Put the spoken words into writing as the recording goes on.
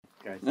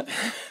guys.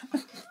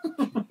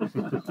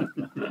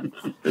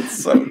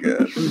 It's so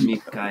good.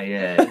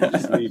 Mikael.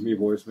 Just leave me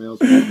voicemails.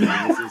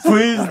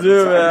 Please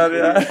do, man.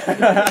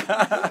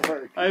 Yeah.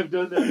 I have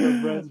done that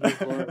with friends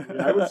before.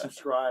 Yeah. I would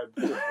subscribe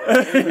to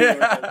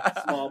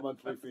a small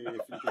monthly fee if you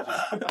could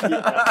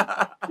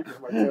just keep me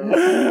on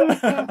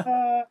my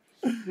toes.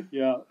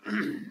 Yeah.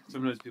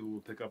 Sometimes people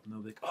will pick up and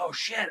they'll be like, "Oh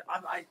shit,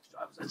 I'm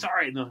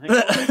sorry." And they'll hang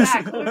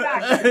on, call me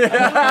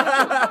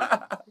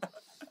back.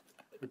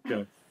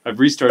 Okay, I've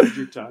restarted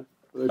your time.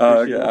 I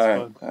appreciate it.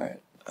 All right.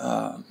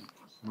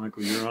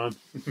 Michael, you're on.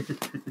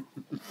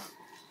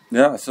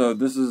 Yeah, so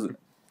this is,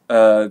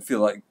 I feel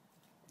like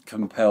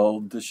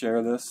compelled to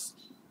share this.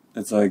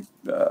 It's like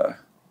a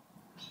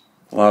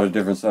lot of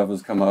different stuff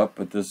has come up,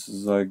 but this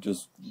is like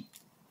just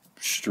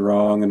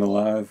strong and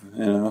alive,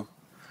 you know.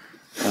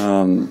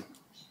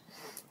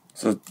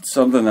 So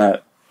something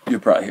that you'll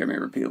probably hear me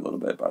repeat a little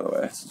bit, by the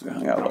way, since we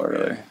hung out a little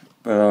earlier.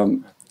 But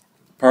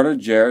part of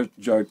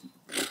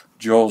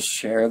Joel's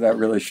share that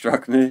really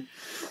struck me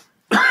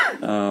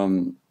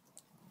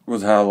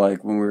was how,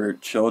 like, when we were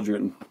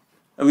children,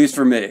 at least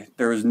for me,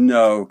 there was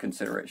no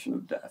consideration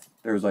of death.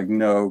 There was, like,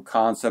 no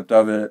concept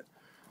of it,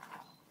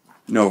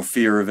 no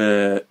fear of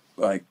it,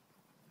 like,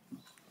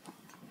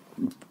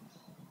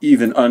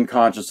 even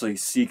unconsciously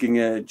seeking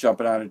it,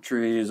 jumping out of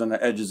trees on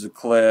the edges of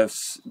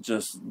cliffs,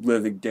 just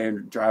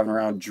driving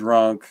around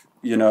drunk,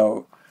 you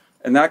know,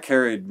 and that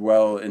carried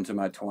well into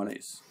my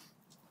 20s.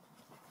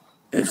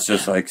 It's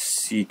just like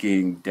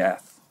seeking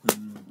death,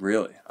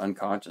 really,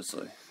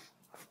 unconsciously,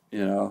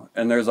 you know,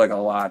 and there's like a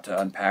lot to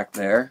unpack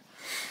there.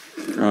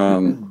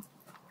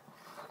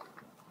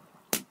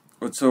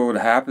 So what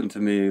happened to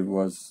me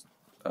was,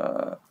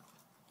 I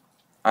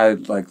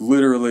like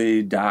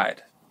literally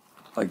died.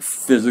 Like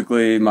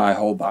physically, my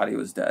whole body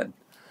was dead.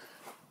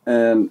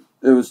 And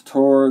it was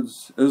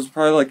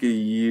probably like a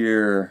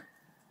year.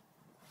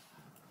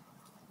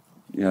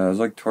 Yeah, it was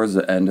like towards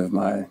the end of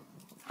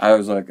I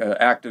was like an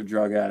active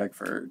drug addict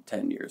for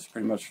 10 years,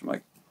 pretty much from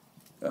like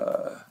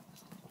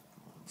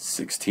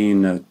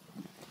 16 to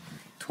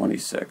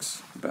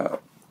 26,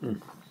 about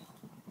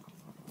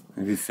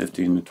maybe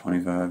 15 to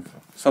 25,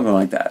 something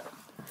like that.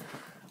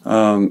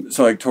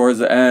 So like towards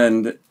the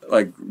end,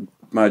 like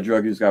my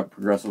drug use got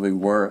progressively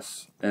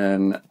worse,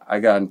 and I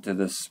got into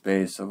this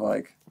space of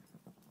like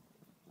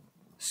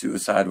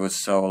suicide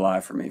was so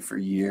alive for me for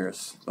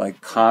years, like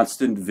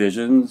constant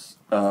visions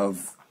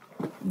of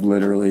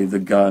literally the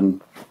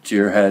gun to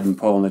your head and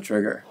pulling the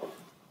trigger,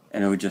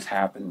 and it would just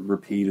happen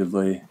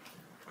repeatedly.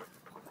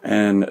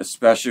 And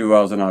especially while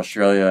I was in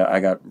Australia, I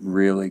got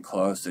really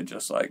close to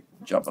just like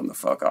jumping the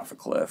fuck off a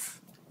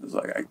cliff. It was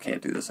like, I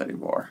can't do this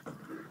anymore.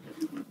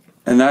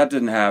 And that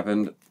didn't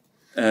happen,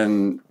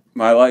 and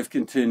my life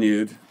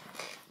continued.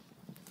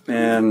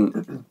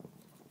 And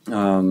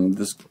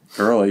this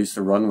girl I used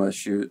to run with,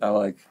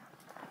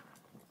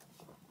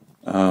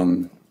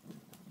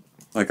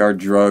 our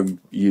drug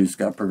use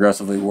got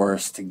progressively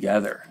worse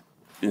together,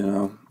 you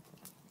know?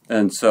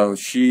 And so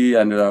she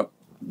ended up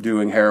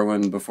doing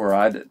heroin before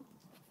I did.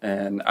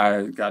 And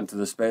I got into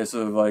the space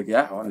of like,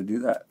 yeah, I want to do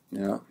that, you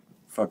know?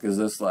 Fuck is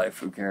this life?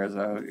 Who cares?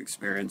 I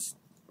experienced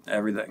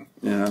everything,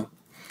 you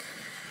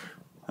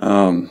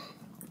know?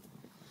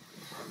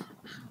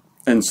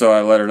 And so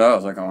I let her know. I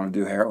was like, I want to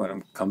do heroin.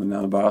 I'm coming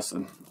down to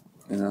Boston,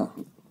 you know?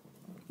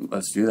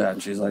 Let's do that.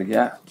 And she's like,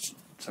 yeah.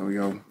 So we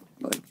go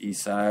like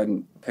east side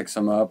and pick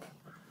some up.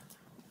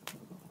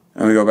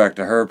 And we go back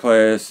to her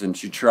place, and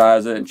she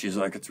tries it, and she's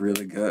like, it's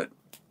really good.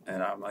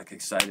 And I'm like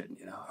excited,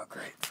 you know, oh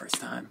great, first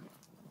time.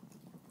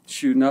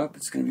 Shooting up,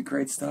 it's going to be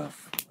great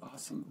stuff.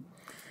 Awesome.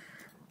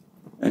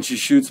 And she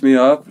shoots me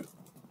up,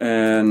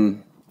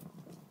 and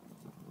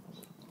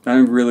I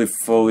didn't really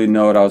fully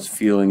know what I was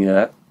feeling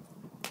yet.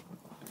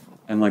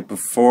 And like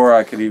before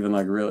I could even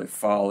like really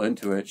fall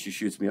into it, she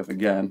shoots me up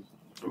again.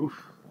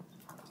 Oof.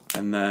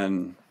 And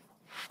then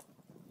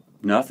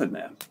nothing,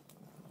 man.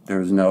 There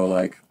was no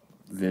like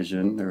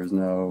vision. There was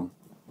no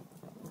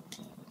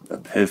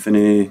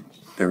epiphany.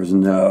 It was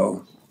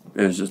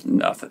just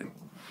nothing.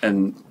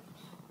 And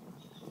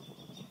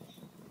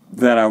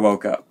then I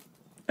woke up,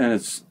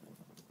 and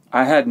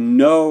I had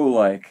no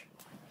like,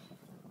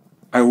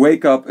 I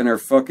wake up and her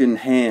fucking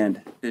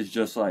hand is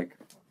just like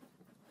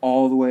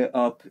all the way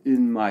up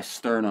in my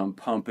sternum,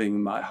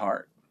 pumping my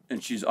heart,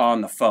 and she's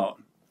on the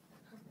phone.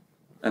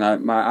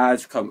 And my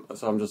eyes come,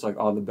 so I'm just like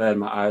on the bed,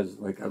 my eyes,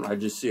 like, I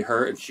just see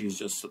her, and she's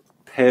just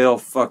pale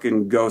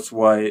fucking ghost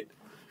white,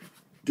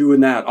 doing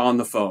that on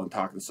the phone,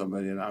 talking to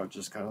somebody, and I was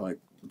just kind of like,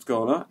 what's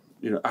going on?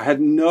 You know, I had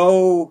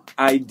no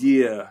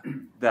idea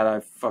that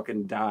I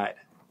fucking died,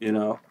 you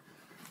know?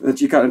 And then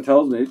she kind of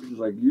tells me, she's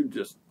like,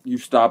 you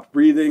stopped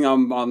breathing,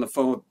 I'm on the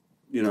phone,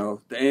 you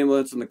know, the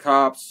ambulance and the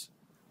cops.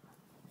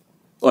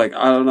 Like,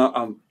 I don't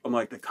know, I'm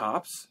like, the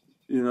cops,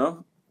 you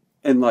know?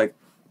 And like,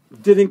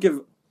 didn't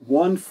give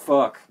one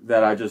fuck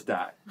that I just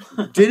died.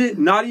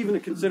 Not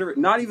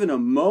even a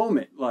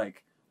moment,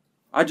 like,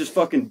 I just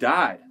fucking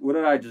died. What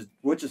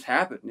just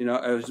happened? You know,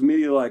 I was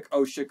immediately like,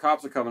 oh shit,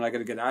 cops are coming, I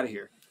gotta get out of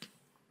here.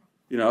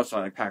 You know, so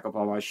I like pack up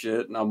all my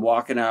shit and I'm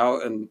walking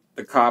out and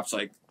the cops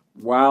like,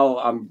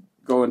 while I'm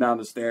going down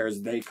the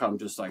stairs, they come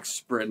just like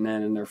sprinting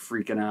in and they're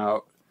freaking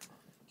out.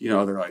 You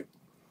know, they're like,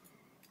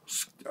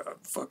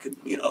 fucking,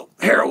 you know,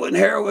 heroin.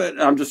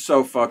 And I'm just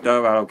so fucked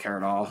up. I don't care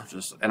at all.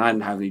 And I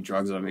didn't have any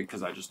drugs on me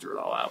because I just threw it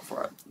all out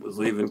before I was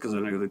leaving because I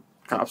knew the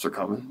cops are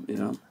coming, you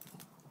know.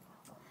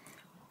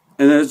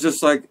 And it was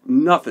just like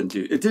nothing,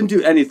 dude. It didn't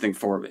do anything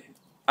for me.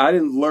 I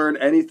didn't learn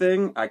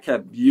anything. I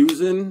kept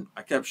using.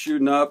 I kept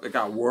shooting up. It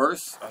got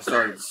worse. I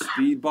started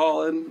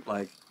speedballing.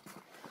 Like,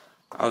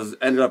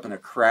 ended up in a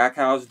crack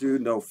house,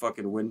 dude. No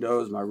fucking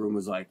windows. My room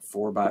was like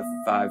 4 by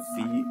 5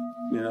 feet.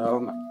 You know,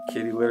 my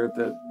kitty litter at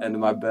the end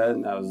of my bed,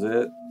 and that was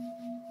it.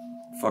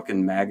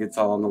 Fucking maggots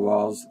all on the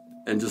walls,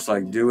 and just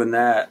like doing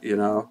that, you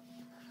know.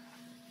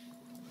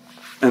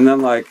 And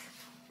then like,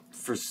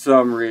 for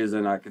some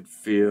reason, I could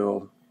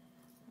feel.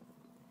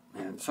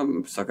 Man,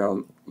 something stuck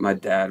out. My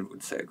dad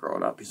would say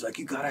growing up. He's like,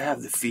 "You gotta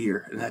have the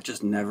fear," and that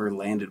just never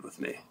landed with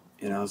me.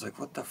 You know, I was like,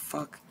 "What the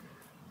fuck?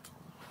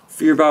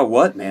 Fear about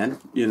what, man?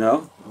 You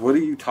know, what are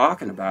you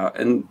talking about?"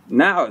 And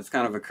now it's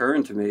kind of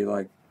occurring to me,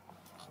 like,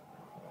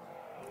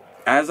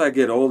 as I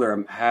get older,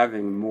 I'm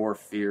having more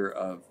fear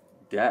of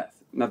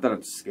death. Not that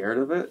I'm scared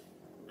of it,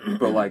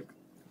 but like,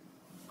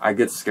 I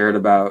get scared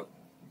about,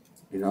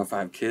 you know, if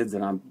I have kids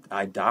and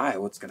I die,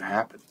 what's gonna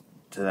happen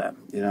to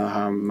them? You know,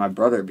 how my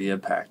brother be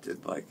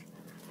impacted? Like,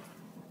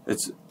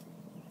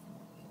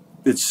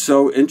 it's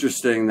so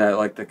interesting that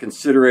like the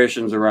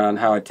considerations around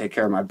how I take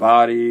care of my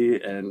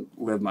body and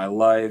live my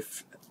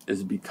life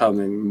is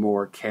becoming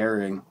more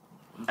caring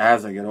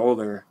as I get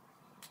older.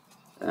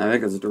 And I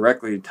think it's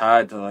directly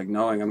tied to like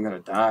knowing I'm going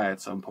to die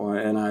at some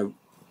point, and I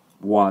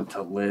want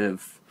to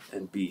live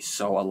and be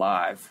so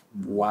alive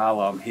while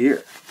I'm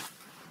here.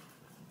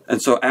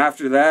 And so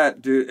after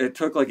that, dude, it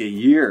took like a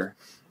year.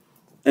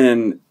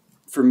 And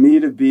for me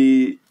to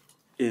be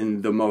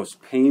in the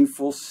most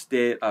painful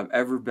state I've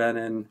ever been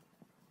in,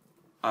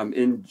 I'm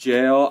in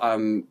jail.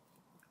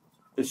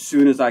 As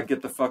soon as I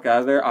get the fuck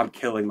out of there, I'm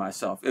killing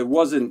myself. It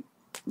wasn't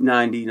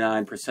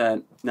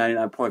 99%,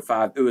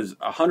 99.5. It was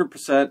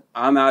 100%.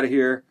 I'm out of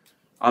here.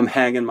 I'm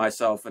hanging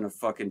myself in a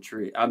fucking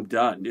tree. I'm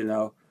done, you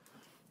know?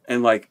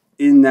 And like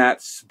in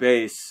that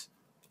space,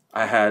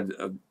 I had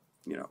a,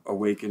 you know,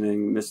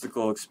 awakening,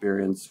 mystical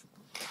experience,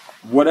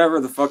 whatever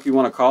the fuck you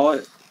want to call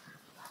it.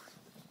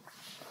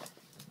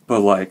 But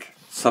like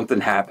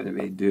something happened to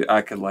me, dude.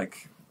 I could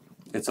like,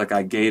 it's like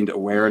I gained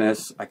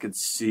awareness. I could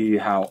see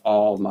how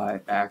all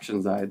my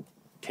actions I'd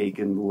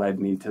taken led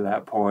me to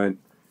that point.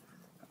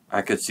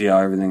 I could see how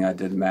everything I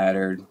did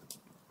mattered.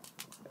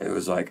 It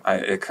was like,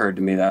 it occurred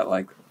to me that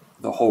like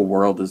the whole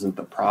world isn't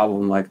the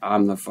problem. Like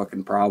I'm the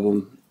fucking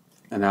problem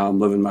and how I'm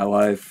living my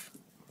life.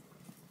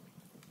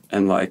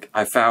 And like,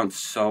 I found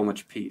so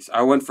much peace.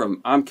 I went from,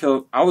 I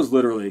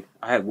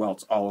had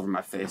welts all over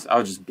my face. I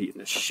was just beating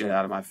the shit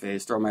out of my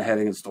face, throwing my head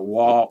against the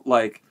wall,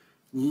 like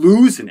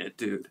losing it,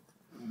 dude.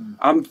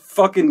 I'm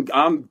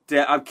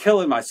dead. I'm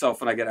killing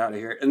myself when I get out of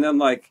here. And then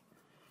like,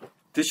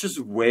 this just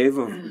wave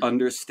of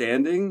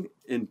understanding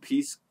and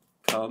peace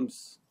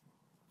comes.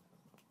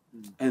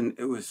 And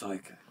it was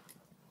like,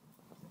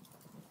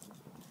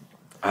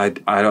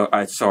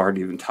 it's so hard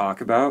to even talk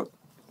about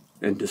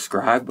and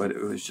describe, but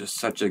it was just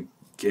such a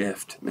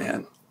gift,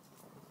 man.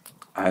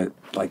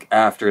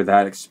 After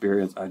that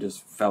experience, I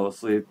just fell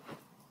asleep.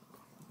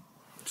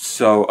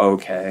 So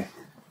okay.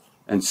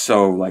 And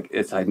so like,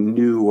 I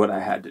knew what I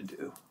had to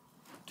do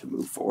to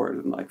move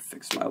forward and like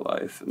fix my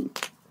life. And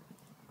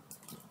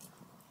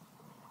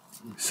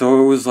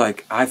so it was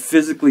like, I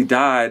physically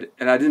died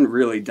and I didn't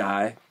really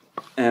die.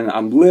 And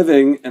I'm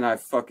living and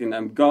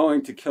I'm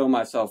going to kill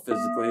myself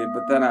physically,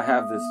 but then I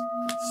have this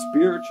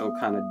spiritual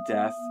kind of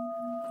death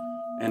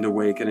and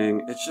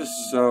awakening. It's just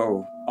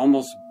so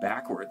almost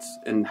backwards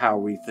in how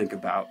we think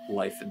about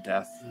life and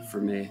death for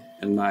me,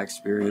 in my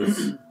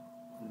experience.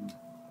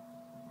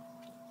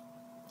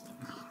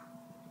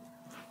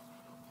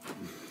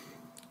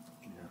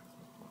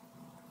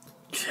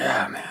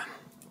 Yeah, man.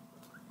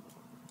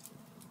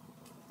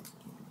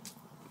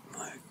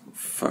 Like,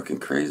 fucking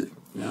crazy.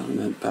 You know, in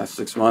the past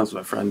 6 months,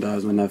 my friend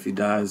dies, my nephew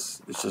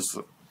dies. It's just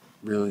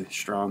really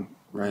strong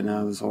right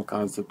now, this whole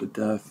concept of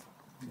death.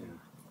 Yeah.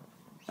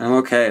 And I'm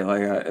okay,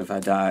 like, if I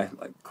die,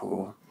 like,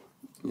 cool.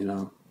 You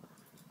know,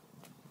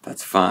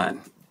 that's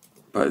fine.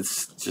 But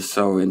it's just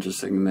so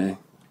interesting to me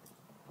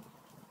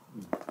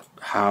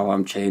how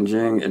I'm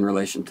changing in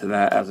relation to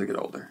that as I get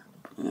older,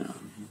 you know.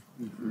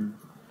 Mm-hmm.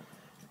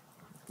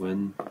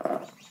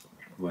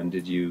 When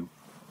did you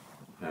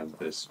have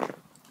this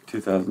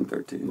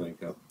 2013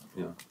 wake up?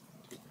 Yeah.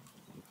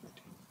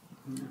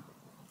 2013. Yeah.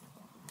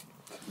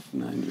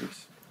 9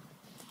 years.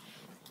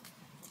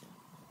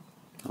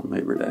 On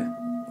Labor Day.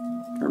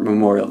 Or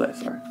Memorial Day,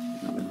 sorry.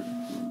 Not Labor Day.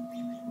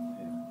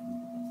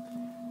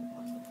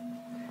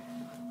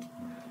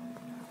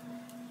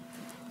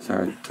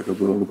 Sorry, it took a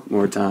little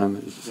more time. No,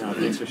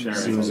 thanks for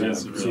sharing.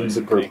 Seems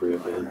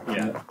appropriate, man.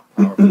 Yeah,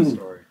 powerful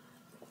story.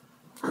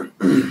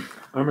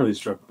 I'm really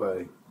struck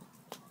by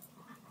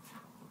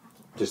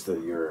just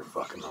that you're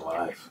fucking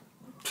alive.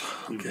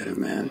 don't get it,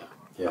 man.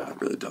 Yeah. I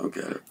really don't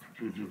get it.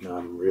 No,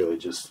 I'm really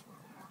just.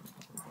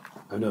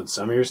 I've known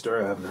some of your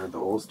story. I haven't heard the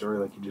whole story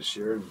like you just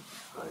shared.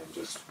 I am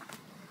just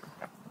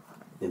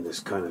in this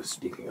kind of,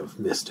 speaking of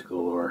mystical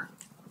or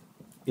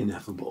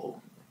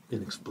ineffable,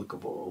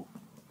 inexplicable.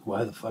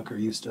 Why the fuck are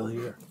you still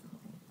here?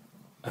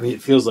 I mean,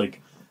 it feels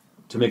like,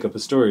 to make up a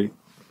story,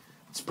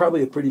 it's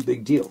probably a pretty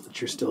big deal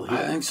that you're still here.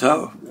 I think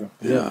so.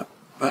 Yeah.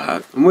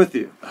 But I'm with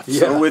you. I'm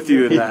so with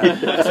you in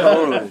that.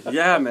 Totally.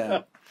 Yeah,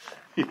 man.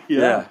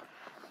 Yeah.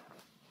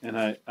 And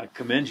I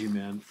commend you,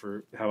 man,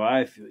 for how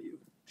I feel you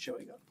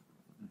showing up.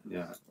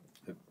 Yeah.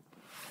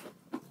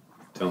 I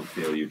don't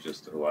feel you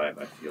just alive.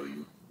 I feel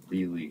you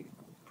really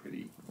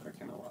pretty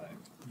freaking alive.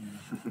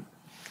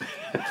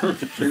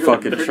 You're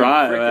fucking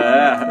trying,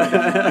 man.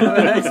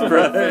 Thanks,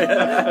 bro. I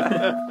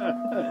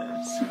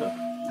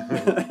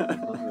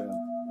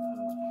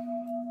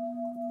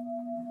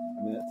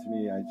mean, to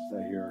me, I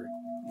hear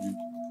you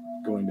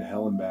going to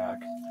hell and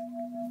back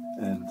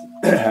and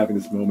having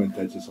this moment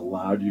that just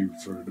allowed you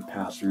sort of to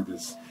pass through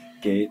this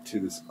gate to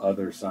this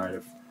other side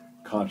of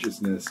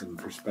consciousness and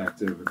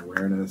perspective and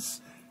awareness,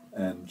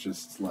 and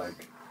just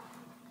like,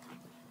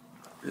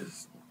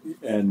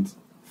 and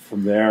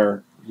from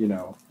there, you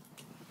know,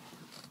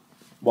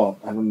 well,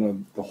 I don't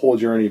know the whole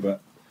journey,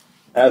 but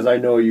as I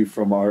know you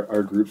from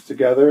our groups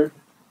together,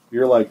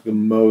 you're like the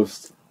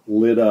most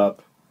lit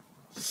up,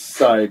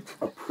 psyched,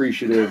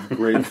 appreciative,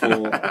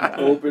 grateful,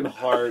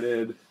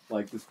 open-hearted,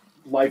 like this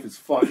life is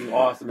fucking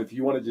awesome. If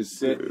you want to just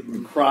sit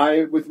and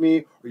cry with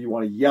me, or you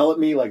want to yell at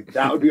me, like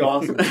that would be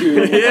awesome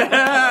too.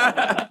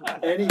 Yeah.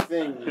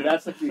 Anything.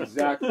 That's like the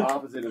exact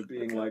opposite of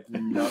being like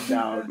numbed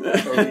out or being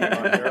on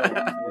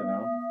heroin, you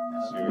know?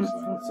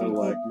 Seriously. So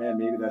like, man,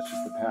 maybe that's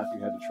just the path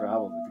you had to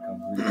travel to become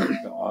really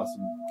the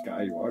awesome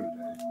guy you are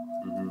today.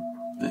 Mm-hmm.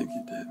 Thank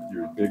you, Dave.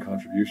 You're a big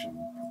contribution.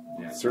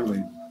 Yeah.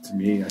 Certainly to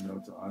me, I know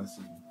to us,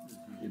 and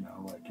you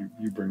know, like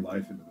you bring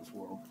life into this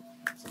world.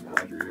 So I'm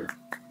glad you're here.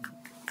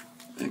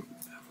 Thank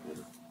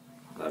Yeah.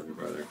 Love you,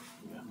 brother.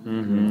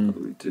 Mm-hmm. you.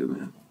 Me too,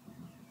 man.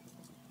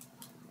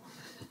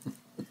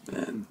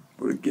 Man,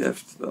 what a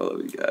gift, all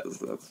of you guys.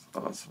 That's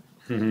awesome.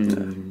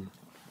 Mm-hmm.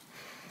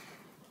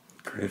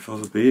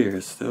 Grateful to be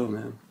here still,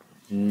 man.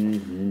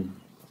 Mm-hmm.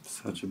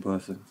 Such a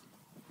blessing.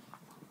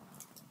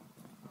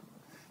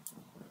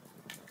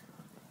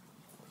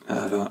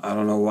 I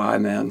don't know why,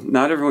 man.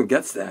 Not everyone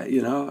gets that,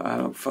 you know? I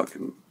don't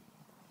fucking...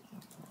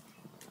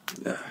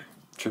 Yeah,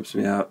 trips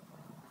me out.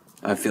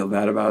 I feel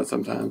bad about it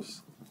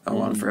sometimes. I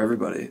want it for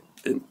everybody.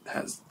 It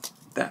has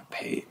that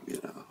pain, you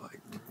know?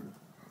 Like,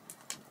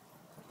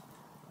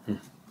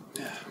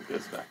 yeah. It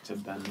goes back to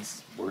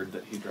Ben's word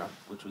that he dropped,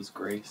 which was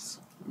grace.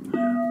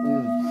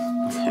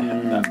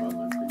 Mm-hmm. That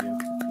moment for you.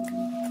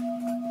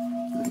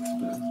 Thanks,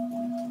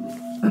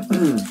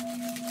 Ben.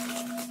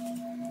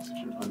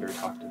 Such an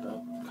under-talked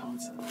about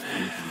concept.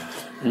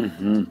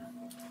 Mm-hmm.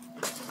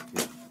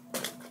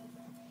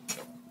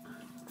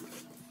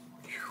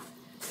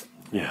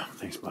 Yeah,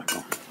 thanks,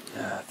 Michael.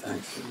 Yeah,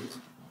 thanks.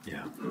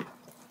 Yeah.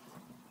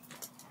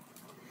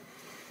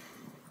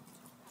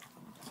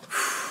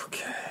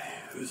 Okay,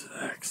 who's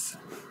next?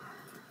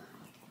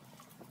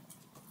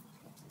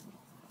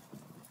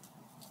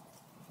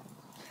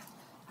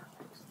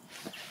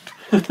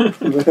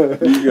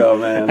 You go,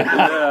 man.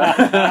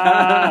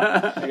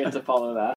 I get to follow that.